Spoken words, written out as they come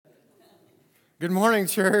Good morning,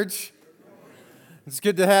 church. It's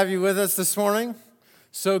good to have you with us this morning.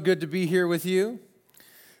 So good to be here with you.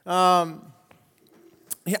 I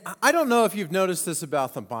don't know if you've noticed this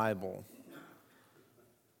about the Bible,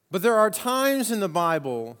 but there are times in the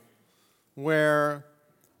Bible where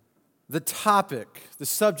the topic, the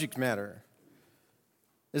subject matter,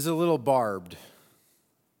 is a little barbed.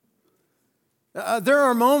 There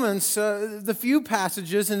are moments, the few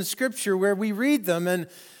passages in Scripture where we read them and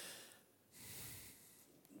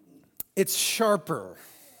it's sharper.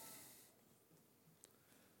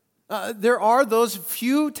 There are those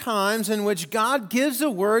few times in which God gives a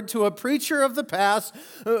word to a preacher of the past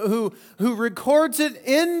who records it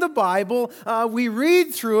in the Bible. We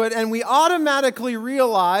read through it and we automatically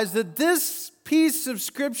realize that this piece of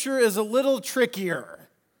Scripture is a little trickier.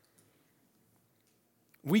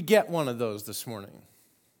 We get one of those this morning.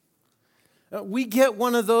 We get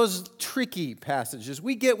one of those tricky passages.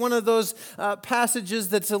 We get one of those passages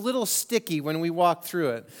that's a little sticky when we walk through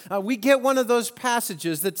it. We get one of those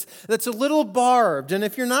passages that's a little barbed, and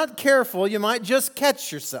if you're not careful, you might just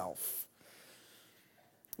catch yourself.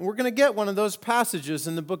 We're going to get one of those passages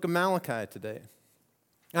in the book of Malachi today.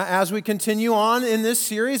 As we continue on in this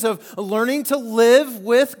series of learning to live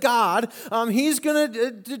with God, He's going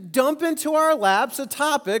to dump into our laps a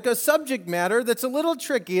topic, a subject matter that's a little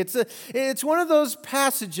tricky. It's one of those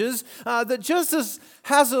passages that just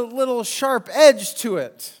has a little sharp edge to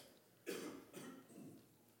it.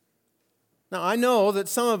 Now, I know that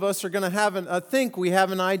some of us are going to think we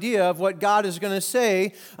have an idea of what God is going to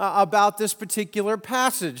say about this particular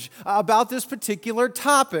passage, about this particular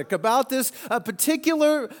topic, about this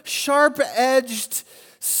particular sharp-edged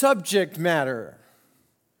subject matter.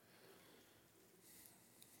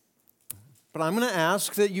 But I'm going to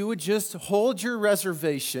ask that you would just hold your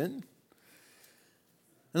reservation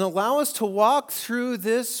and allow us to walk through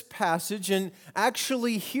this passage and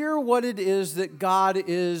actually hear what it is that God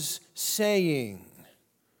is saying.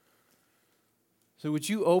 So would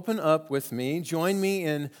you open up with me? Join me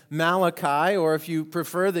in Malachi, or if you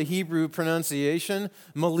prefer the Hebrew pronunciation,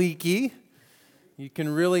 Maliki. You can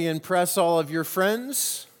really impress all of your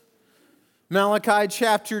friends. Malachi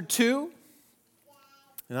chapter 2,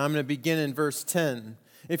 and I'm going to begin in verse 10.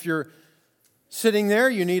 If you're sitting there,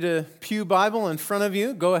 you need a pew Bible in front of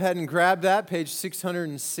you. Go ahead and grab that. Page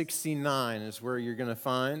 669 is where you're going to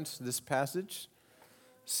find this passage.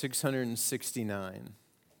 669.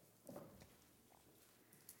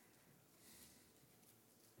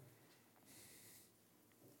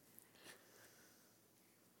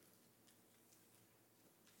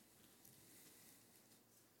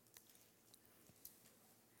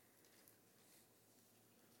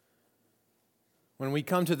 When we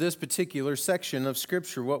come to this particular section of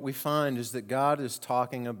Scripture, what we find is that God is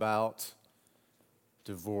talking about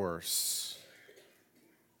divorce.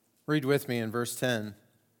 Read with me in verse 10.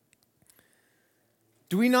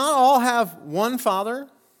 Do we not all have one Father?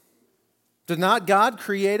 Did not God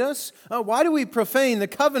create us? Why do we profane the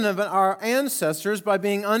covenant of our ancestors by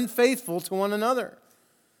being unfaithful to one another?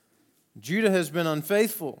 Judah has been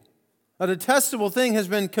unfaithful. A detestable thing has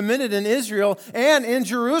been committed in Israel and in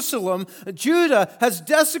Jerusalem. Judah has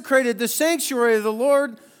desecrated the sanctuary of the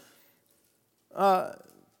Lord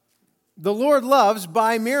loves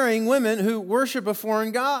by marrying women who worship a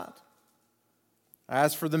foreign god.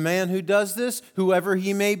 As for the man who does this, whoever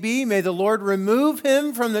he may be, may the Lord remove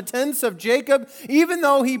him from the tents of Jacob, even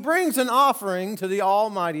though he brings an offering to the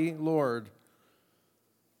Almighty Lord.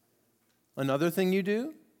 Another thing you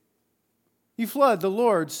do? You flood the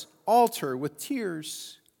Lord's altar with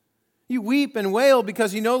tears. You weep and wail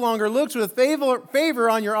because he no longer looks with favor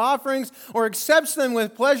on your offerings or accepts them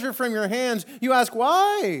with pleasure from your hands. You ask,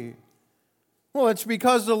 why? Well, it's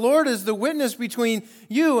because the Lord is the witness between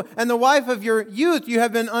you and the wife of your youth. You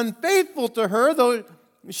have been unfaithful to her, though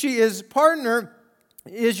she is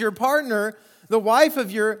your partner, the wife of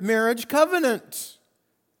your marriage covenant.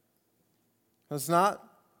 That's not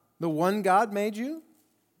the one God made you.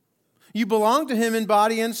 You belong to Him in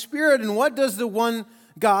body and spirit. And what does the one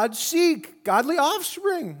God seek? Godly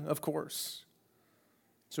offspring, of course.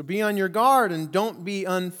 So be on your guard and don't be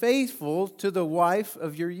unfaithful to the wife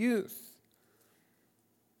of your youth.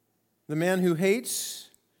 The man who hates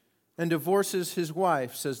and divorces his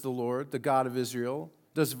wife, says the Lord, the God of Israel,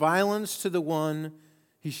 does violence to the one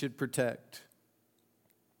he should protect.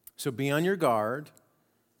 So be on your guard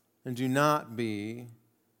and do not be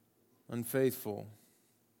unfaithful.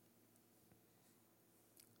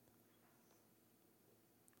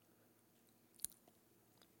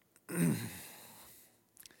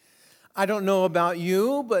 I don't know about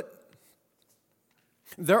you, but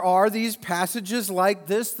there are these passages like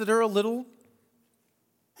this that are a little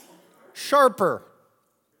sharper.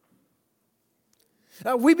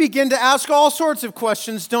 We begin to ask all sorts of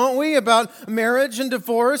questions, don't we, about marriage and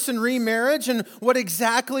divorce and remarriage and what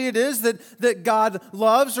exactly it is that God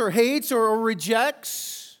loves or hates or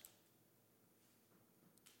rejects.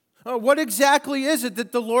 What exactly is it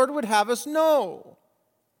that the Lord would have us know?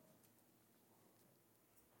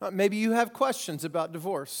 Maybe you have questions about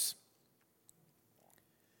divorce.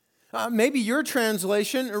 Maybe your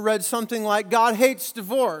translation read something like, God hates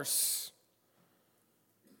divorce.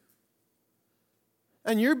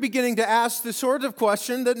 And you're beginning to ask the sort of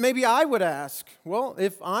question that maybe I would ask. Well,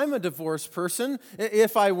 if I'm a divorced person,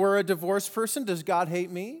 if I were a divorced person, does God hate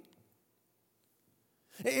me?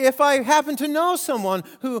 If I happen to know someone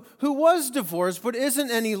who was divorced but isn't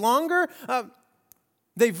any longer,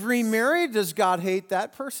 they've remarried, does God hate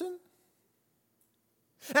that person?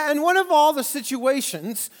 And what of all the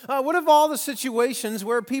situations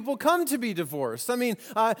where people come to be divorced? I mean,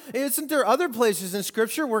 isn't there other places in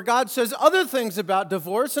Scripture where God says other things about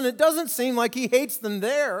divorce, and it doesn't seem like He hates them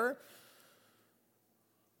there?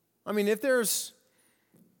 I mean, if there's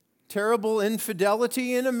terrible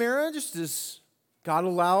infidelity in a marriage, does God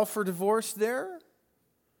allow for divorce there?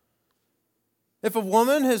 If a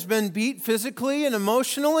woman has been beat physically and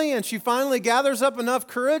emotionally and she finally gathers up enough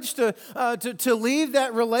courage to leave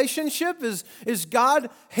that relationship, is God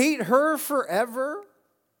hate her forever?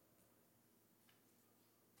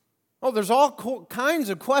 Oh, there's all kinds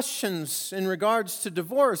of questions in regards to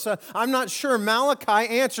divorce. I'm not sure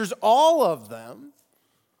Malachi answers all of them.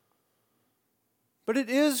 But it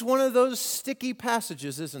is one of those sticky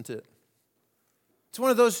passages, isn't it? It's one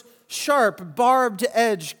of those sharp, barbed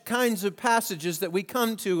edge kinds of passages that we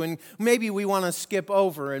come to and maybe we want to skip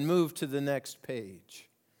over and move to the next page.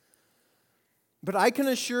 But I can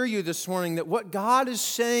assure you this morning that what God is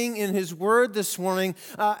saying in His Word this morning,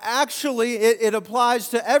 actually it applies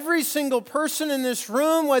to every single person in this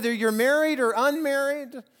room, whether you're married or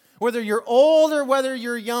unmarried, whether you're old or whether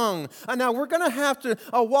you're young. Now, we're going to have to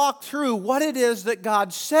walk through what it is that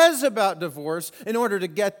God says about divorce in order to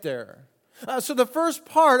get there. So the first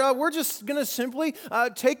part, we're just going to simply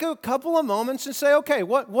take a couple of moments and say, okay,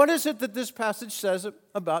 what is it that this passage says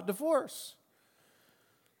about divorce?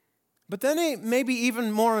 But then maybe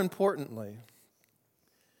even more importantly,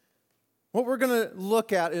 what we're going to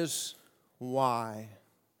look at is why.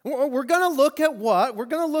 We're going to look at what? We're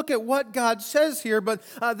going to look at what God says here, but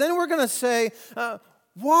then we're going to say,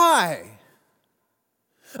 why?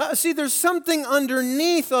 See, there's something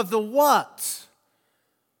underneath of the what.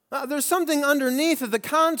 There's something underneath of the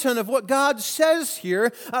content of what God says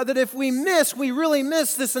here that if we really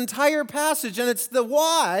miss this entire passage, and it's the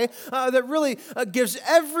why that really gives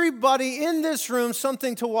everybody in this room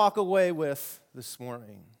something to walk away with this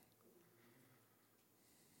morning.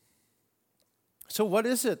 So what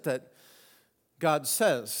is it that God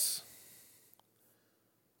says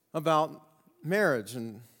about marriage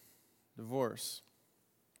and divorce?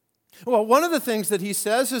 Well, one of the things that He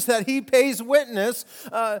says is that He pays witness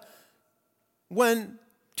when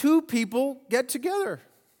two people get together.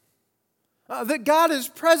 That God is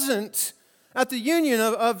present at the union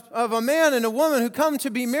of a man and a woman who come to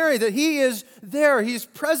be married, that He is there, He's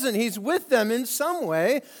present, He's with them in some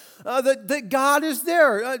way, that God is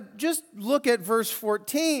there. Just look at verse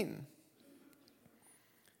 14.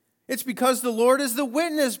 It's because the Lord is the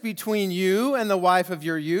witness between you and the wife of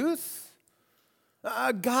your youth.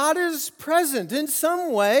 God is present in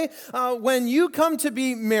some way when you come to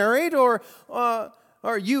be married or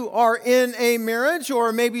you are in a marriage,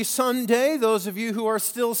 or maybe someday, those of you who are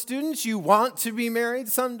still students, you want to be married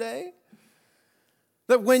someday.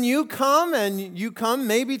 That when you come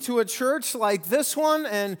maybe to a church like this one,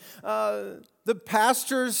 and the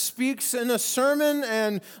pastor speaks in a sermon,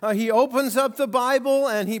 and he opens up the Bible,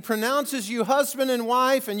 and he pronounces you husband and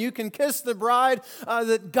wife, and you can kiss the bride,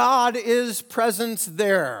 that God is present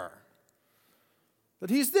there. That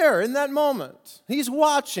He's there in that moment. He's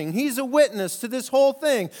watching. He's a witness to this whole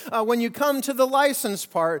thing. When you come to the license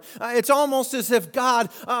part, it's almost as if God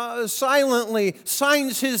silently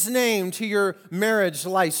signs His name to your marriage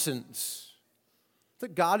license.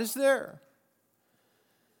 That God is there.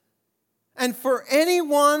 And for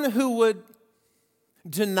anyone who would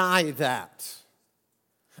deny that,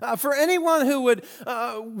 for anyone who would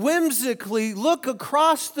whimsically look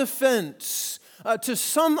across the fence to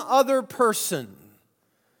some other person,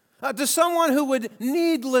 to someone who would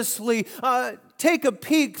needlessly take a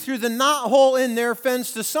peek through the knothole in their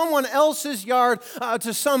fence to someone else's yard,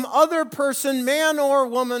 to some other person, man or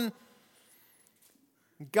woman,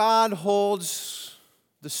 God holds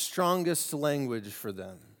the strongest language for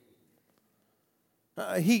them.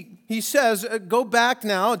 He says, go back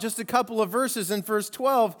now, just a couple of verses in verse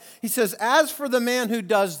 12. He says, as for the man who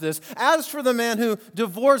does this, as for the man who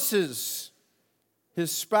divorces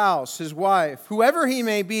his spouse, his wife, whoever he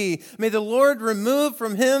may be, may the Lord remove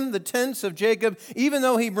from him the tents of Jacob, even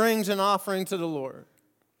though he brings an offering to the Lord.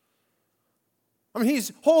 I mean,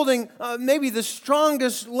 he's holding maybe the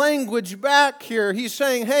strongest language back here. He's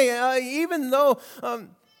saying, hey, even though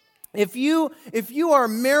if you are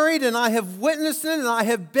married and I have witnessed it and I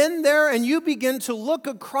have been there, and you begin to look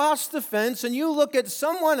across the fence and you look at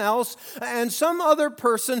someone else and some other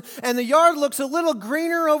person and the yard looks a little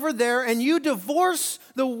greener over there, and you divorce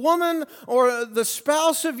the woman or the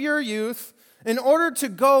spouse of your youth in order to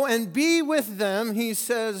go and be with them, he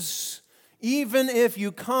says, even if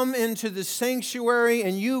you come into the sanctuary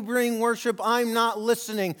and you bring worship, I'm not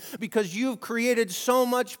listening because you've created so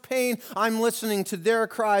much pain. I'm listening to their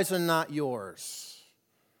cries and not yours.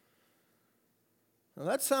 Now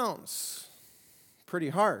that sounds pretty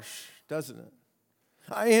harsh, doesn't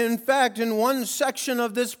it? In fact, in one section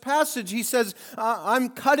of this passage, he says, I'm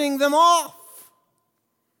cutting them off.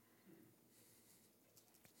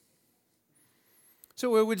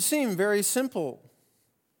 So it would seem very simple.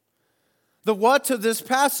 The what of this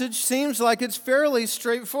passage seems like it's fairly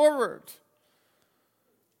straightforward.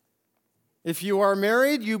 If you are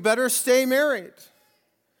married, you better stay married.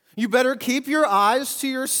 You better keep your eyes to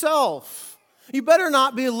yourself. You better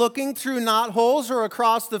not be looking through knotholes or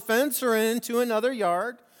across the fence or into another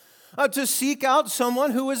yard to seek out someone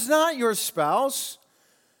who is not your spouse.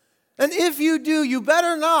 And if you do, you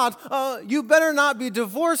better not be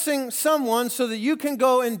divorcing someone so that you can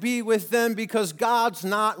go and be with them, because God's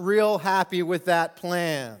not real happy with that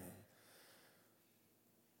plan.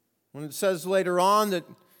 When it says later on that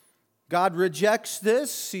God rejects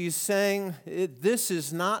this, he's saying, this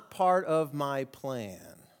is not part of my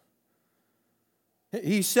plan.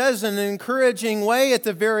 He says in an encouraging way at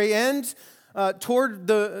the very end, toward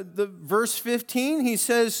the verse 15, he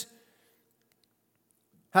says,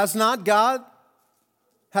 Has not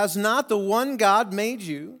the one God made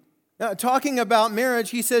you? Talking about marriage,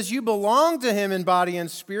 he says, you belong to him in body and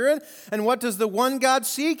spirit. And what does the one God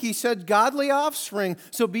seek? He said, godly offspring.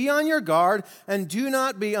 So be on your guard and do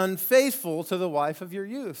not be unfaithful to the wife of your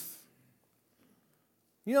youth.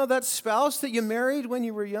 You know that spouse that you married when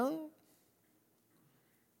you were young?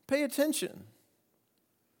 Pay attention.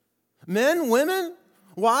 Men, women,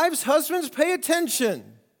 wives, husbands, pay attention.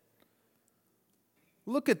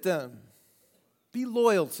 Look at them. Be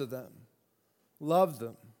loyal to them. Love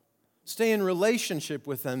them. Stay in relationship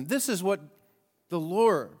with them. This is what the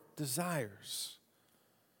Lord desires.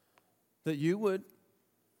 That you would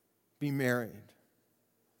be married.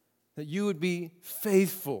 That you would be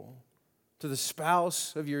faithful to the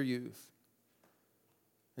spouse of your youth.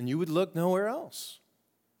 And you would look nowhere else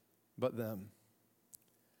but them.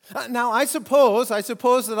 Now, I suppose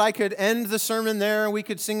that I could end the sermon there, and we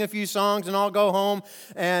could sing a few songs, and I'll go home,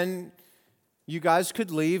 and you guys could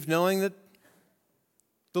leave knowing that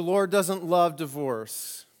the Lord doesn't love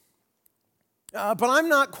divorce. But I'm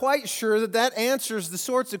not quite sure that answers the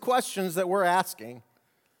sorts of questions that we're asking.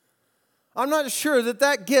 I'm not sure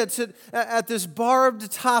that gets at this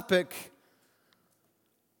barbed topic.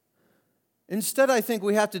 Instead, I think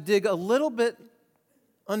we have to dig a little bit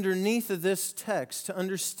underneath of this text to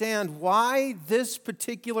understand why this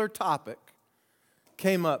particular topic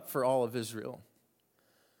came up for all of Israel.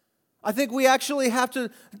 I think we actually have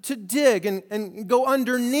to dig and go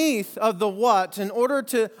underneath of the what in order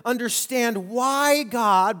to understand why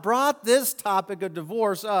God brought this topic of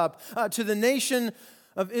divorce up to the nation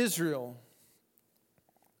of Israel.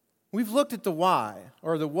 We've looked at the why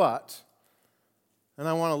or the what, and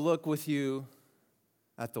I want to look with you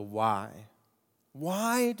at the why.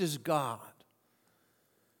 Why does God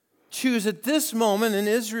choose at this moment in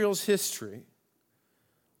Israel's history?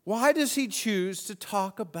 Why does he choose to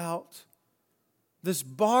talk about this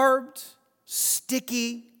barbed,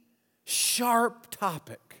 sticky, sharp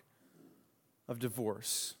topic of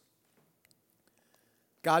divorce?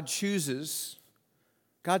 God chooses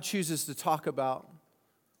to talk about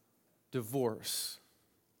divorce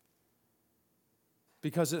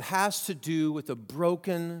because it has to do with a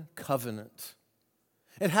broken covenant.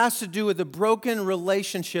 It has to do with a broken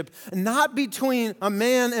relationship, not between a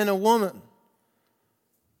man and a woman,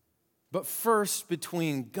 but first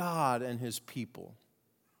between God and his people.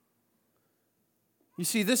 You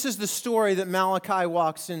see, this is the story that Malachi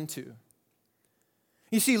walks into.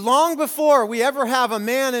 You see, long before we ever have a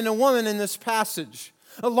man and a woman in this passage,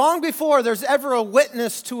 long before there's ever a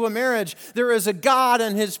witness to a marriage, there is a God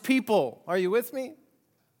and his people. Are you with me?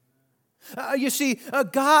 You see,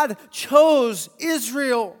 God chose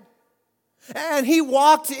Israel, and he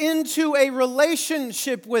walked into a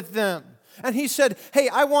relationship with them. And he said, hey,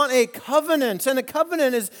 I want a covenant. And a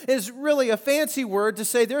covenant is really a fancy word to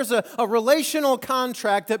say there's a relational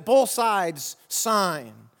contract that both sides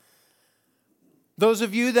sign. Those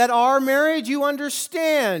of you that are married, you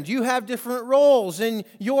understand. You have different roles in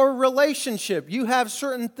your relationship. You have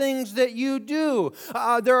certain things that you do.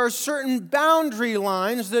 There are certain boundary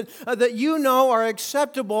lines that you know are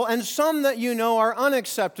acceptable and some that you know are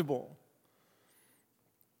unacceptable.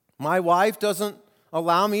 My wife doesn't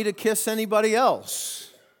allow me to kiss anybody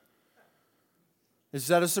else. Is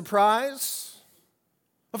that a surprise?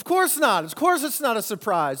 Of course not. Of course it's not a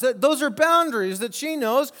surprise. Those are boundaries that she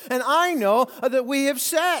knows and I know that we have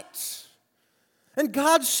set. And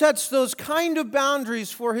God sets those kind of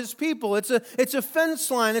boundaries for his people. It's a fence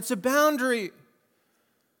line. It's a boundary.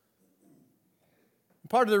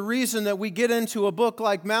 Part of the reason that we get into a book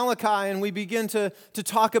like Malachi and we begin to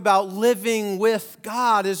talk about living with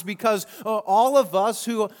God is because all of us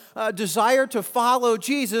who desire to follow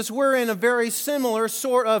Jesus, we're in a very similar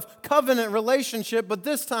sort of covenant relationship, but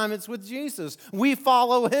this time it's with Jesus. We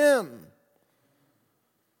follow him.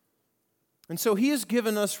 And so he has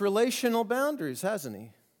given us relational boundaries, hasn't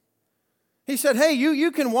he? He said, hey,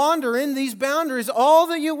 you can wander in these boundaries all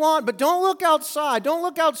that you want, but don't look outside. Don't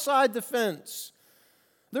look outside the fence.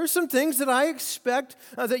 There's some things that I expect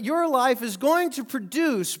that your life is going to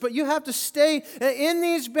produce, but you have to stay in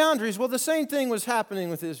these boundaries. Well, the same thing was happening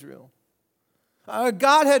with Israel.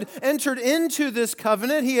 God had entered into this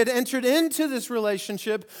covenant. He had entered into this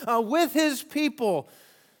relationship with his people,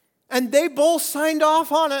 and they both signed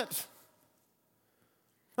off on it.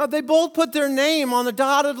 They both put their name on the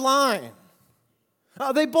dotted line.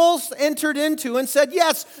 They both entered into and said,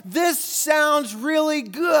 yes, this sounds really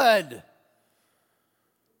good.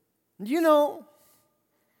 You know,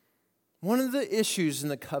 one of the issues in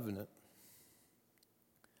the covenant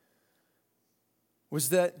was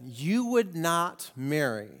that you would not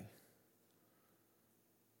marry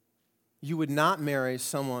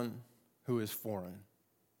someone who is foreign.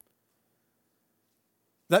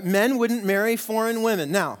 That men wouldn't marry foreign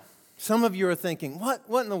women. Now, some of you are thinking, what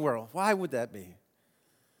in the world? Why would that be?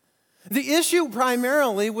 The issue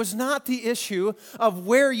primarily was not the issue of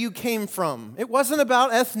where you came from. It wasn't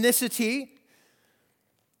about ethnicity,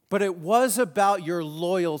 but it was about your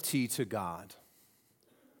loyalty to God.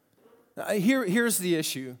 Here's the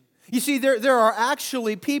issue. You see, there are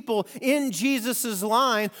actually people in Jesus'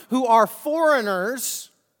 line who are foreigners.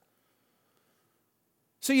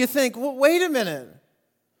 So you think, well, wait a minute.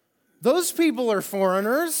 Those people are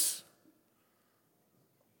foreigners.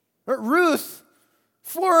 Ruth,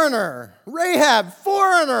 foreigner. Rahab,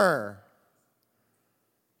 foreigner.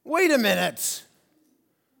 Wait a minute.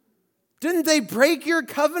 Didn't they break your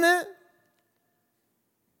covenant?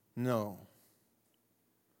 No.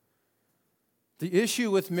 The issue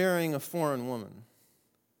with marrying a foreign woman,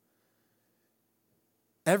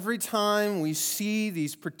 every time we see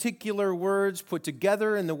these particular words put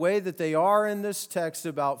together in the way that they are in this text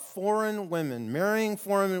about foreign women, marrying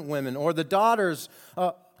foreign women, or the daughters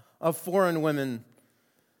of foreign women,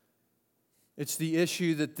 it's the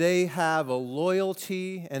issue that they have a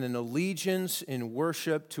loyalty and an allegiance in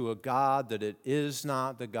worship to a God that it is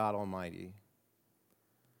not the God Almighty.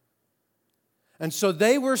 And so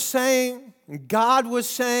they were saying, God was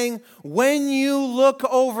saying, when you look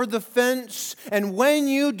over the fence and when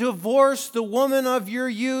you divorce the woman of your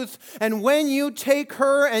youth and when you take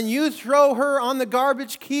her and you throw her on the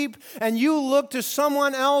garbage heap and you look to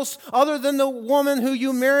someone else other than the woman who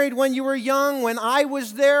you married when you were young, when I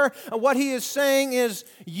was there, what he is saying is,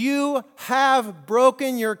 you have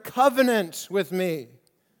broken your covenant with me.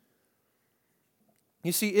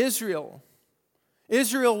 You see, Israel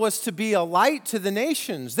was to be a light to the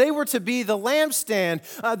nations. They were to be the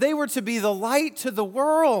lampstand. They were to be the light to the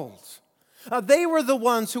world. They were the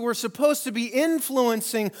ones who were supposed to be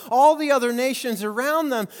influencing all the other nations around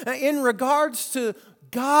them in regards to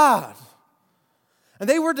God. And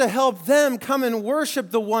they were to help them come and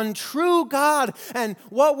worship the one true God. And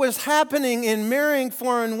what was happening in marrying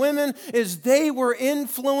foreign women is they were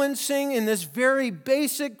influencing in this very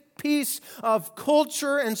basic piece of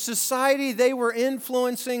culture and society. They were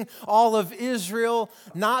influencing all of Israel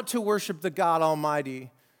not to worship the God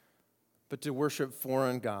Almighty, but to worship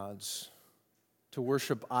foreign gods, to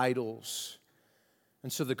worship idols.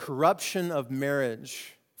 And so the corruption of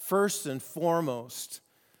marriage, first and foremost,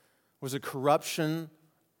 was a corruption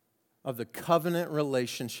of the covenant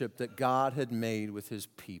relationship that God had made with his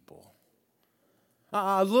people.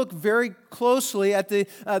 Look very closely at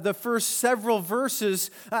the first several verses,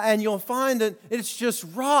 and you'll find that it's just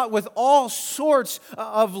wrought with all sorts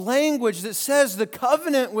of language that says the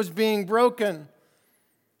covenant was being broken.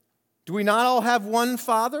 Do we not all have one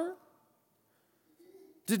Father?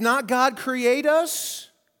 Did not God create us?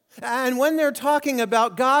 And when they're talking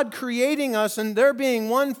about God creating us and there being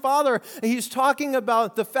one Father, he's talking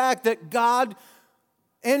about the fact that God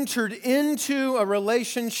entered into a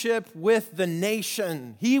relationship with the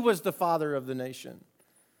nation. He was the father of the nation.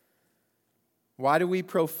 Why do we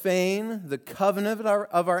profane the covenant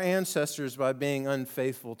of our ancestors by being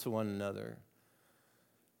unfaithful to one another?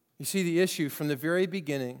 You see, the issue from the very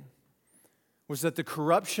beginning was that the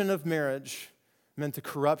corruption of marriage meant the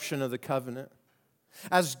corruption of the covenant.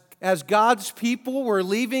 As God's people were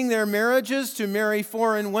leaving their marriages to marry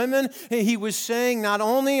foreign women, he was saying, not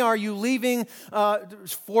only are you leaving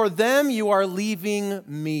for them, you are leaving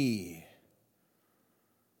me.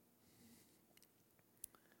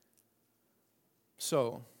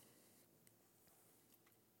 So,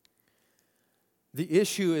 the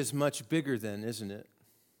issue is much bigger then, isn't it?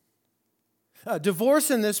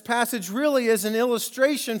 Divorce in this passage really is an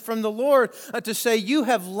illustration from the Lord to say you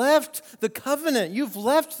have left the covenant, you've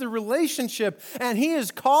left the relationship, and He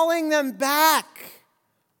is calling them back.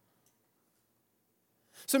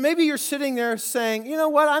 So maybe you're sitting there saying, you know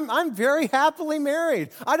what, I'm very happily married.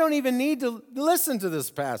 I don't even need to listen to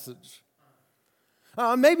this passage.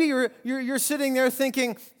 Maybe you're sitting there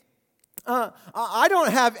thinking, I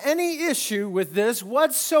don't have any issue with this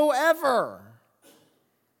whatsoever.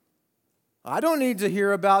 I don't need to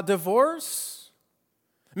hear about divorce.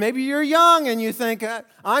 Maybe you're young and you think,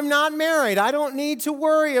 I'm not married. I don't need to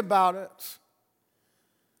worry about it.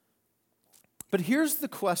 But here's the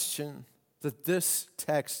question that this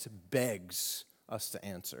text begs us to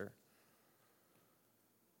answer.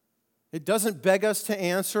 It doesn't beg us to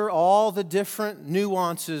answer all the different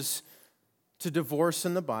nuances to divorce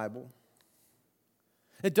in the Bible.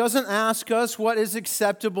 It doesn't ask us what is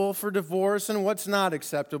acceptable for divorce and what's not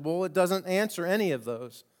acceptable. It doesn't answer any of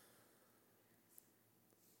those.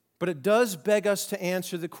 But it does beg us to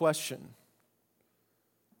answer the question,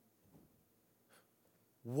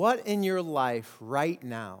 what in your life right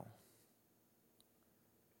now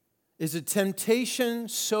is a temptation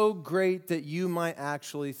so great that you might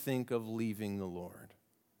actually think of leaving the Lord?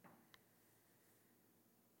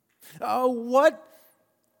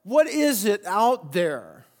 What is it out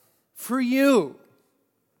there for you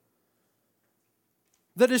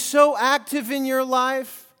that is so active in your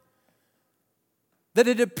life that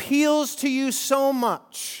it appeals to you so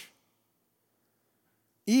much,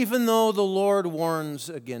 even though the Lord warns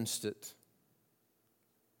against it?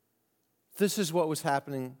 This is what was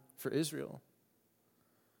happening for Israel.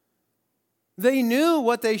 They knew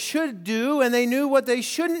what they should do and they knew what they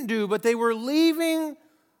shouldn't do, but they were leaving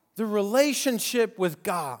the relationship with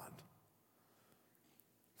God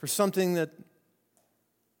for something that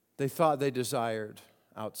they thought they desired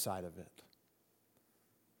outside of it.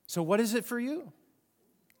 So what is it for you?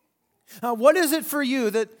 What is it for you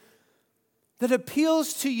that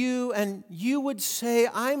appeals to you and you would say,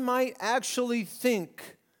 I might actually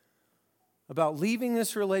think about leaving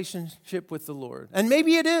this relationship with the Lord? And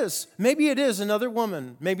maybe it is. Maybe it is another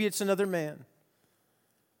woman. Maybe it's another man.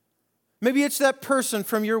 Maybe it's that person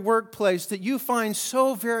from your workplace that you find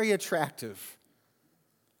so very attractive.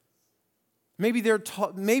 Maybe they're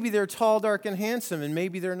tall, dark, and handsome, and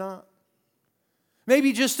maybe they're not.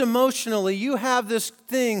 Maybe just emotionally, you have this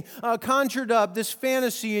thing conjured up, this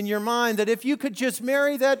fantasy in your mind that if you could just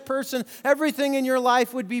marry that person, everything in your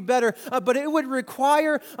life would be better. But it would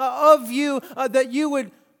require of you that you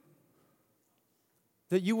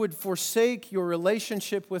would forsake your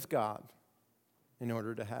relationship with God in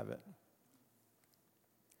order to have it.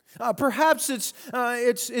 Perhaps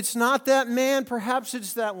it's not that man, perhaps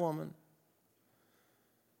it's that woman.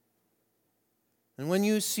 And when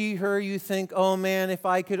you see her, you think, oh man, if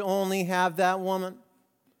I could only have that woman,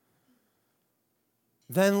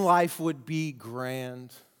 then life would be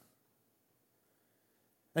grand.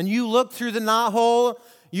 And you look through the knothole,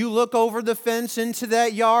 you look over the fence into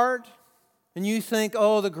that yard, and you think,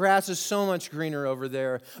 oh, the grass is so much greener over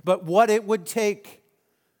there. But what it would take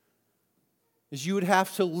is you would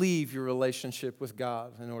have to leave your relationship with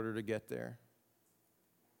God in order to get there.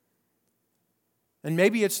 And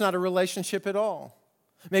maybe it's not a relationship at all.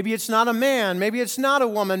 Maybe it's not a man. Maybe it's not a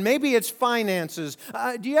woman. Maybe it's finances.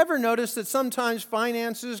 Do you ever notice that sometimes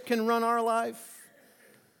finances can run our life?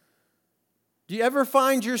 Do you ever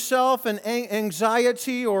find yourself in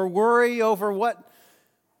anxiety or worry over what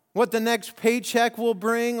the next paycheck will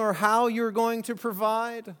bring or how you're going to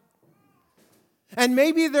provide? And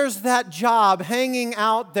maybe there's that job hanging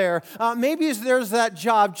out there. Maybe there's that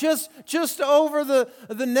job just over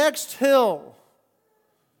the next hill.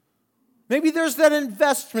 Maybe there's that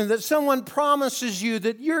investment that someone promises you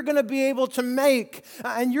that you're going to be able to make.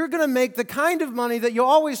 And you're going to make the kind of money that you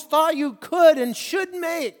always thought you could and should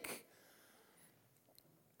make.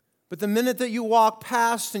 But the minute that you walk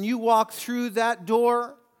past and you walk through that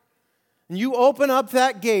door, and you open up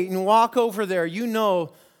that gate and walk over there, you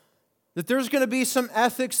know that there's going to be some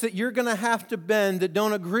ethics that you're going to have to bend that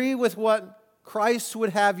don't agree with what Christ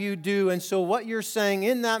would have you do. And so what you're saying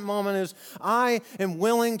in that moment is, I am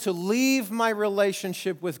willing to leave my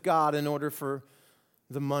relationship with God in order for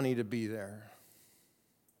the money to be there.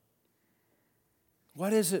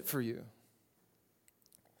 What is it for you?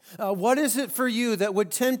 What is it for you that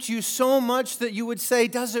would tempt you so much that you would say,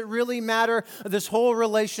 does it really matter, this whole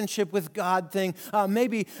relationship with God thing?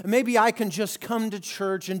 Maybe I can just come to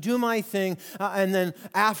church and do my thing, and then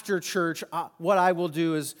after church, what I will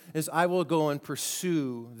do is I will go and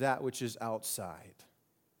pursue that which is outside.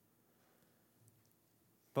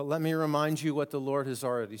 But let me remind you what the Lord has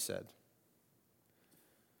already said.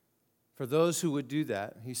 For those who would do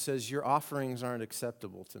that, He says, your offerings aren't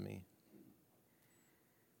acceptable to me.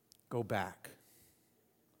 Go back.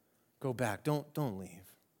 Go back. Don't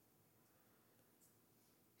leave.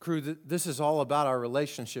 Crew, this is all about our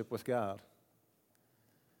relationship with God.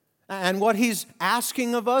 And what He's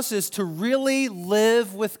asking of us is to really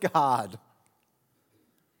live with God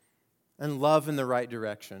and love in the right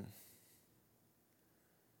direction.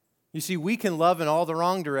 You see, we can love in all the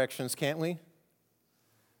wrong directions, can't we?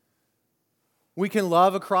 We can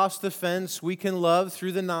love across the fence. We can love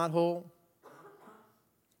through the knothole.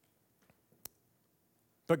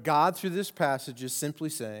 But God, through this passage, is simply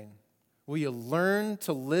saying, will you learn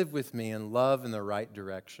to live with me and love in the right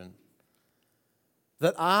direction?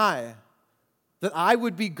 That I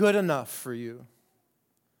would be good enough for you.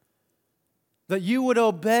 That you would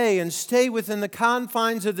obey and stay within the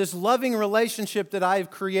confines of this loving relationship that I have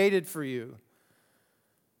created for you.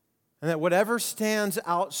 And that whatever stands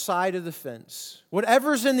outside of the fence,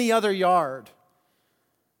 whatever's in the other yard,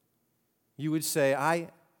 you would say,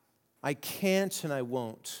 I can't and I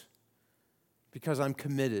won't, because I'm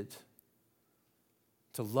committed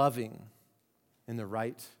to loving in the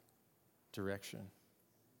right direction.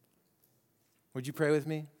 Would you pray with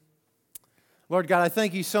me? Lord God, I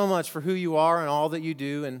thank you so much for who you are and all that you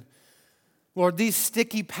do. And Lord, these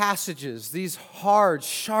sticky passages, these hard,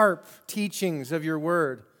 sharp teachings of your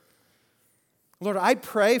word, Lord, I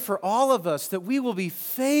pray for all of us that we will be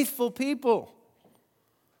faithful people.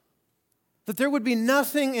 That there would be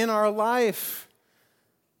nothing in our life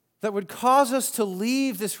that would cause us to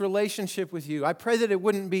leave this relationship with you. I pray that it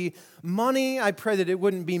wouldn't be money. I pray that it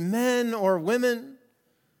wouldn't be men or women.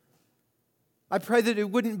 I pray that it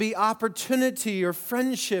wouldn't be opportunity or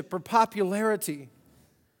friendship or popularity.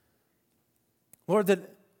 Lord,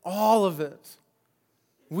 that all of it,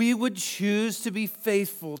 we would choose to be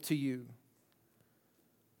faithful to you.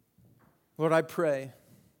 Lord, I pray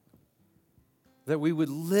that we would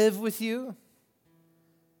live with you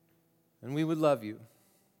and we would love you.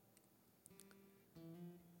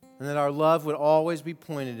 And that our love would always be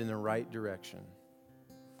pointed in the right direction.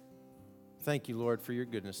 Thank you, Lord, for your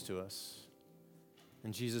goodness to us.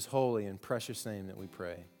 In Jesus' holy and precious name that we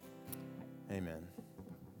pray. Amen.